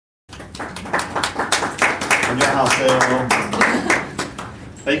안녕하세요.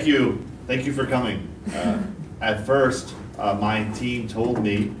 Thank you for coming. At first, my team told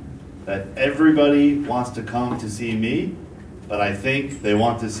me that everybody wants to come to see me, but I think they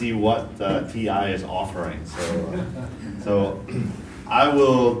want to see what TI is offering. So I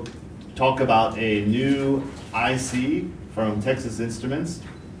will talk about a new IC from Texas Instruments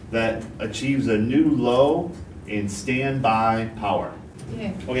that achieves a new low in standby power.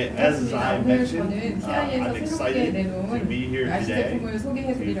 Okay, as I mentioned, I'm excited to be here today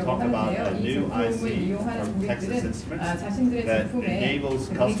to talk about a new IC from Texas Instruments that enables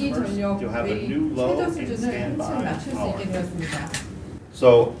customers to have a new low in standby power.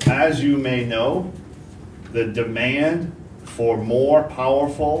 So, as you may know, the demand for more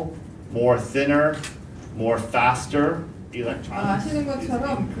powerful, more thinner, more faster 아시는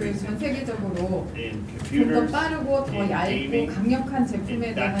것처럼 전 세계적으로 좀 더 빠르고 더 얇고 강력한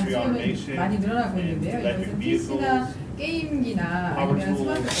제품에 대한 수요는 많이 늘어나고 있는데요. 이것은 PC나 게임기나 아니면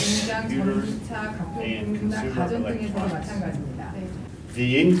스마트 공장, 전기차, 각종품이나 가전 등에서도 마찬가지입니다.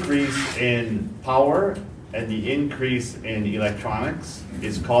 The increase in power and the increase in electronics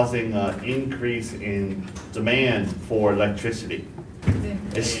is causing an increase in demand for electricity.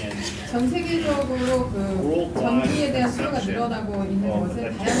 전 세계적으로 그 전기에 대한 수요가 늘어나고 있는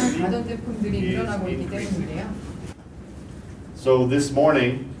것은 다양한 가전 제품들이 늘어나고 있기 때문인데요. So this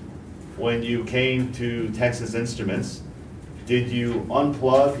morning, when you came to Texas Instruments, did you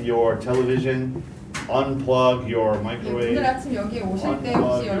unplug your television, unplug your microwave, 오늘 아침 여기에 오실 때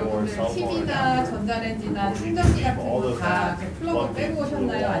혹시 여러분들 TV나 전자레인지나 충전기 같은 거 다 플러그 빼고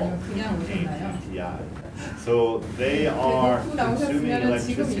오셨나요? 아니면 그냥 오셨나요? So they are consuming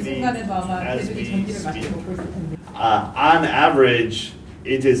electricity as we speak. On average,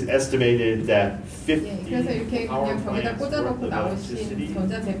 it is estimated that 50 그래서 이렇게 그냥 벽에다 꽂아놓고 나오신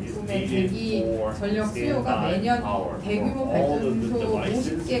전자제품의 대기 전력 수요가 매년 대규모 발전소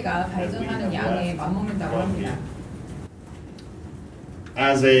 50개가 발전하는 양에 맞먹는다고 합니다.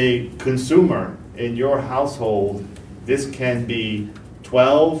 As a consumer in your household, this can be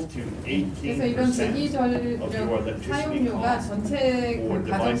 12 to 18% of your electricity cost for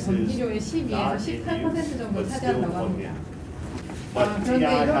devices not in use but still plugged in.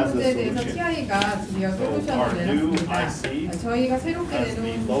 그런데 이런 문제에 대해서 TI가 드디어 솔루션을 내놨습니다. 저희가 새롭게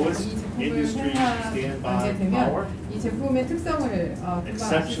내놓은 이 제품을 사용하게 되면 이 제품의 특성을 금방 아실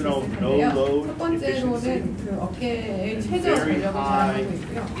수 있을 텐데요. 첫 번째로는 그 업계의 최저 전력을 자랑하고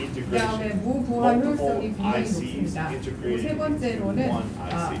있고요. 그 다음에 무부하 효율성이 굉장히 높습니다. 그리고 세 번째로는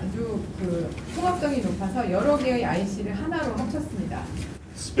아주 그 통합성이 높아서 여러 개의 IC를 하나로 합쳤습니다.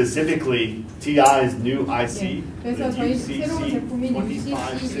 Specifically, TI's new IC, 그래서 저희 새로운 제품인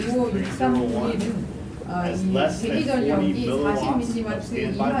UCC25630은 이 대기 전력이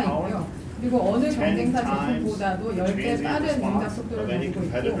 40mW 이하이고요. 그리고 어느 경쟁사 제품보다도 10배 빠른 응답 속도를 가지고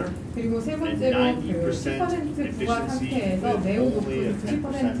있고, 그리고 세 번째로 그 10% 부하 상태에서 매우 높은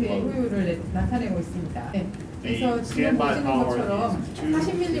 90%의 효율을 나타내고 있습니다. 그래서 지금 보시는 것처럼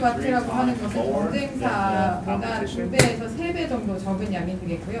 40mW라고 하는 것은 경쟁사보다 2배에서 3배 정도 적은 양이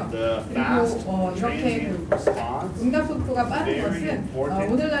되겠고요. 그리고 이렇게 그 응답 속도가 빠른 것은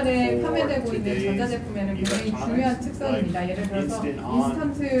오늘날에 판매되고 있는 전자제품에는 굉장히 중요한 특성입니다. 예를 들어서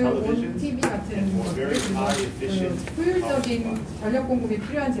인스턴트 온 TV 같은 것들, 그리고 그 효율적인 전력 공급이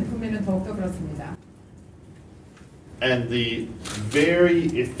필요한 제품에는 더욱더 그렇습니다. And the very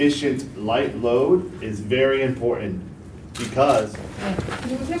efficient light load is very important because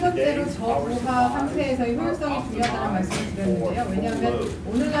그리고 세 번째로 저부하 상태에서의 효율성이 중요하다는 말씀을 드렸는데요. 왜냐하면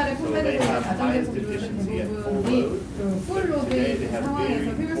오늘날에 판매되고 있는 가전제품들은 대부분이 그 풀로드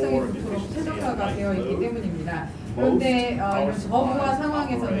상황에서 효율성이 좋도록 최적화가 되어 있기 때문입니다. 그런데 이런 저부하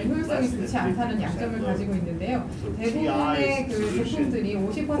상황에서는 효율성이 좋지 않다는 양점을 가지고 있는데요. 대부분의 그 제품들이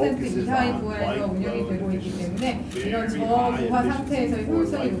 50% 이하의 부하에서 운영이 되고 있기 때문에 이런 저부하 상태에서의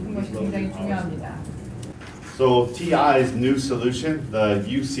효율성이 높은 것이 굉장히 중요합니다. So TI's new solution, the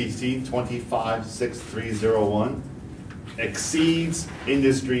UCC 256301, exceeds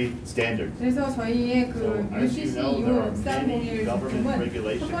industry standards. 그래서 저희의 그 UCC 25630의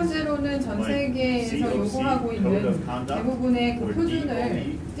제품은 첫 번째로는 전 세계에서 요구하고 있는 대부분의 그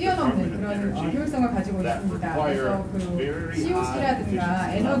표준을 뛰어넘는 그런 효율성을 가지고 있습니다. 그래서 그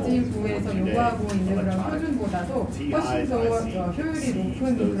COC라든가 에너지부에서 요구하고 있는 그런 표준보다도 훨씬 더 효율이 높은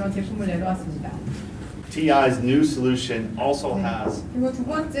그런 제품을 내놓았습니다. TI's new solution also has 그리고 두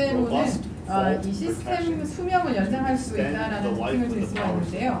번째로는 이 시스템 수명을 연장할 수 있다라는 특징을 줄 수가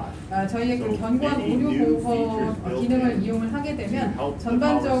있는데요. 저희의 그 견고한 오류 보호 기능을 이용을 하게 되면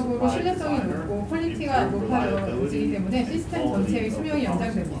전반적으로 신뢰성이 높고 퀄리티가 높아지기 때문에 시스템 전체의 수명이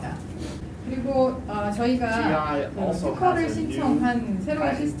연장됩니다. 그리고 저희가 특허를 신청한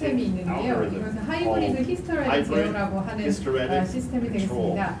새로운 시스템이 있는데요. 이것은 하이브리드 히스터레디 제어라고 하는 시스템이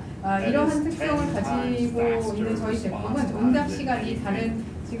되겠습니다. 이러한 특성을 가지고 있는 저희 제품은 응답 시간이 다른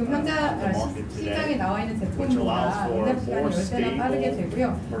지금 현재 시장에 나와 있는 제품보다 응답 시간이 10배나 빠르게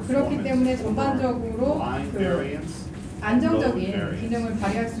되고요. 그렇기 때문에 전반적으로 안정적인 기능을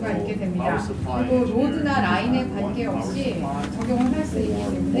발휘할 수가 있게 됩니다. 그리고 로드나 라인에 관계없이 적용을 할 수 있기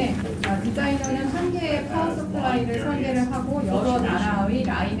때문에 디자이너는 한 개의 파워 서플라이를 설계를 하고 여러 나라의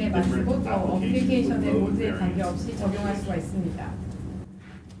라인에 맞추고 또 어플리케이션의 로드에 관계없이 적용할 수가 있습니다.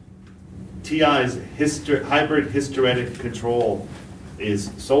 TI's hybrid hysteretic control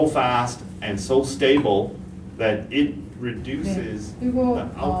is so fast and so stable that it reduces 그리고 the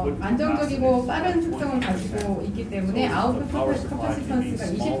output 안정적이고 빠른 특성을 가지고 있기 때문에 아웃풋 커퍼시턴스가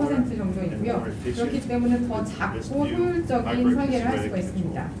 20% 정도 있고요. 그렇기 때문에 더 작고 효율적인 설계를 할 수가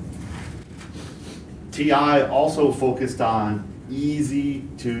있습니다. TI also focused on easy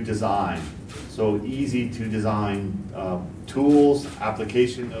to design. So easy to design tools,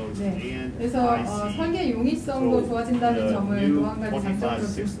 application nodes, and 그래서 IC. 설계 용이성도 좋아진다는 점을 또 한 가지 장점으로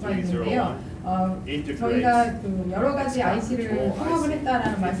줄 수가 있는데요. 저희가 여러 가지 IC를 통합을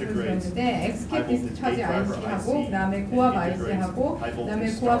했다라는 말씀을 드렸는데 엑스캡 디스차지 IC하고 그다음에 고압 IC하고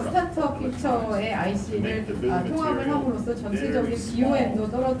그다음에 고압 스타트업 퓨처의 IC를 통합을 함으로써 전체적인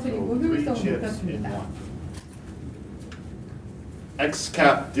BOM도 떨어뜨리고 효율성을 높였습니다.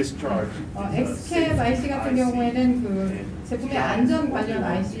 XCAP discharge. 엑스캡 IC 같은 경우에는 그 제품의 안전 관련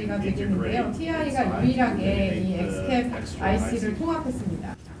IC가 되겠는데요. TI가 유일하게 이 엑스캡 IC를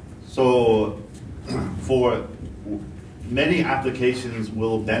통합했습니다. So, for many applications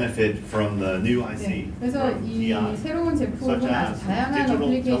will benefit from the new IC. 그래서 이 새로운 제품은 아주 다양한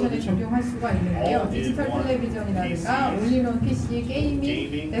어플리케이션에 적용할 수가 있는데요. 디지털 텔레비전이라든가 올인원 PC,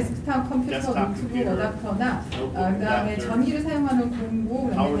 게이밍, 데스크탑 컴퓨터, 노트북 어댑터나 그다음에 전기를 사용하는 공구,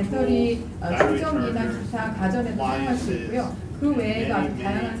 그다음에 배터리 충전기나 기타 가전에도 사용할 수 있고요. 그 외에도 아주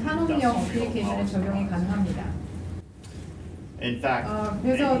다양한 산업용 어플리케이션에 적용이 가능합니다.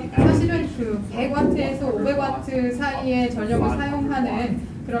 그래서 사실은 그 100W에서 500W 사이의 전력을 사용하는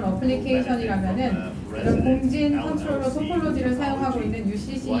그런 어플리케이션이라면은 이런 공진 컨트롤러 토폴로지를 사용하고 있는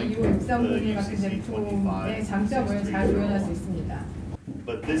UCC 25630 같은 제품의 장점을 잘 구현할 수 있습니다.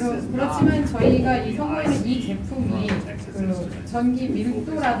 그렇지만 저희가 이 선보이는 이 제품이 그 전기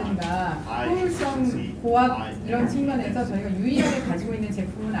밀도라든가 효율성, 고압 이런 측면에서 저희가 유일하게 가지고 있는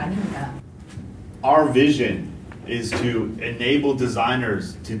제품은 아닙니다. Our vision is to enable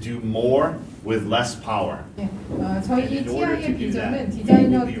designers to do more with less power. 저희 TI의 비전은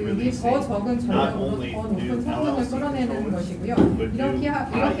디자이너들이 더 적은 전력으로 더 높은 성능을 끌어내는 것이고요. 이렇게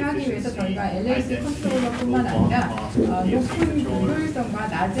하기 위해서 저희가 LAC 컨트롤러뿐만 아니라 높은 효율성과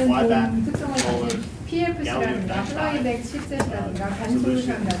낮은 도움 특성을 가진 PFC라든가 플라이백 칩셋이라든가 간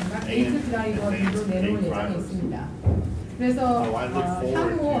솔루션이라든가 게이트 드라이버 등도 내놓을 예정에 있습니다. 그래서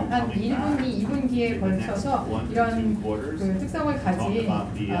향후 한 1분기, 2분기에 걸쳐서 이런 그 특성을 가진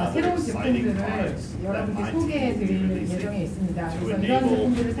새로운 제품들을 여러분께 소개해 드릴 예정에 있습니다. 그래서 이런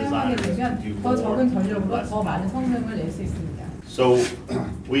제품들을 사용하게 되면 더 적은 전력으로 더 많은 성능을 낼 수 있습니다. So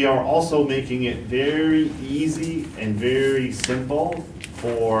we are also making it very easy and very simple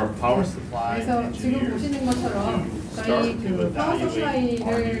for power supply 그래서 지금 보시는 것처럼 저희 그 파워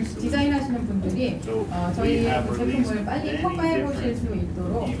서플라이를 디자인하시는 분들이 저희 제품을 빨리 평가해 보실 수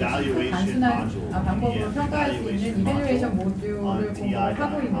있도록 단순한 방법으로 평가할 수 있는 이밸루에이션 모듈을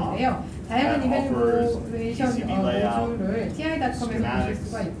공급하고 있는데요. 다양한 이밸루에이션 모듈을 TI.com에서 보실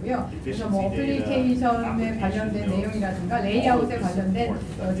수가 있고요. 그래서 뭐 어플리케이션에 관련된 내용이라든가 레이아웃에 관련된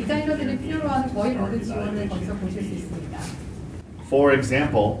디자이너들이 필요로 하는 거의 모든 지원을 거기서 보실 수 있습니다. For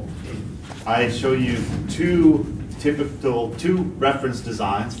example, I show you two reference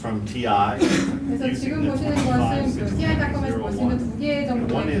designs from TI. 그래서 지금 보시는 것은 그 TI.com에서 볼 수 있는 두 개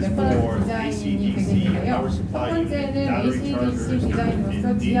정도의 레퍼런스 디자인이 되겠는데요. 첫 번째는 ACDC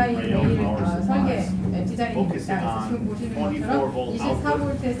디자인으로서 TI-레일 설계 디자인입니다. 그래서 지금 보시는 것처럼 24V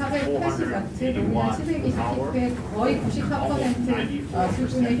 480W, 노미널 720T의 거의 94%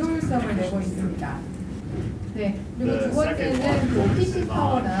 수준의 효율성을 내고 있습니다. 네, 그리고 두 번째는 그 PC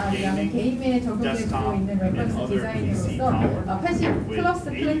파워나 그다음에 게임에 적용되고 있는 레퍼런스 디자인으로서 80 플러스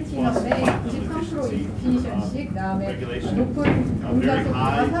플래티넘에 93% 이피션식, 그다음에 높은 공작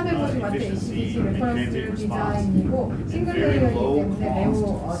속도가 450W ACDC 레퍼런스 디자인이고 싱글 레이어이기 때문에 매우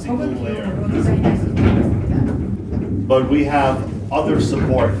적은 비용으로 디자인할 수 있는 것입니다. But we have other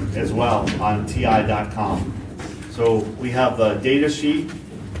support as well on TI.com. So we have the data sheet.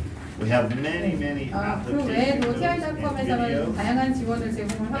 We have many 그 외에도 application TI.com에서는 videos. 다양한 지원을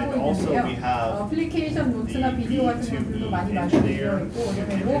제공을 And 하고 also 있는데요. we have 어플리케이션 노트나 비디오 같은 것들도 많이 마련되어 있고,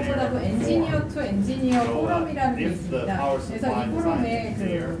 그다음에 무엇보다도 엔지니어 투 엔지니어 포럼이라는 게 있습니다. 그래서 이 포럼에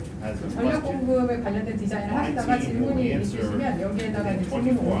그 전력 공급에 관련된 디자인을 하시다가 질문이 있으시면 여기에다가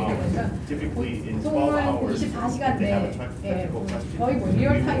질문을 올리게 되면 보통은 24시간 내에 거의 뭐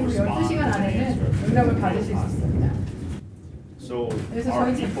리얼타임으로 12시간 안에는 응답을 받으실 수 있습니다. 그래서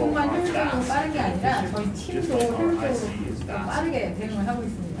저희 제품만 효율적으로 빠른 게 아니라 저희 팀도 효율적으로 빠르게 대응을 하고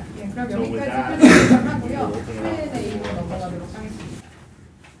있습니다. 그럼 여기까지 설명을 하고요. Q&A로 넘어가도록 하겠습니다.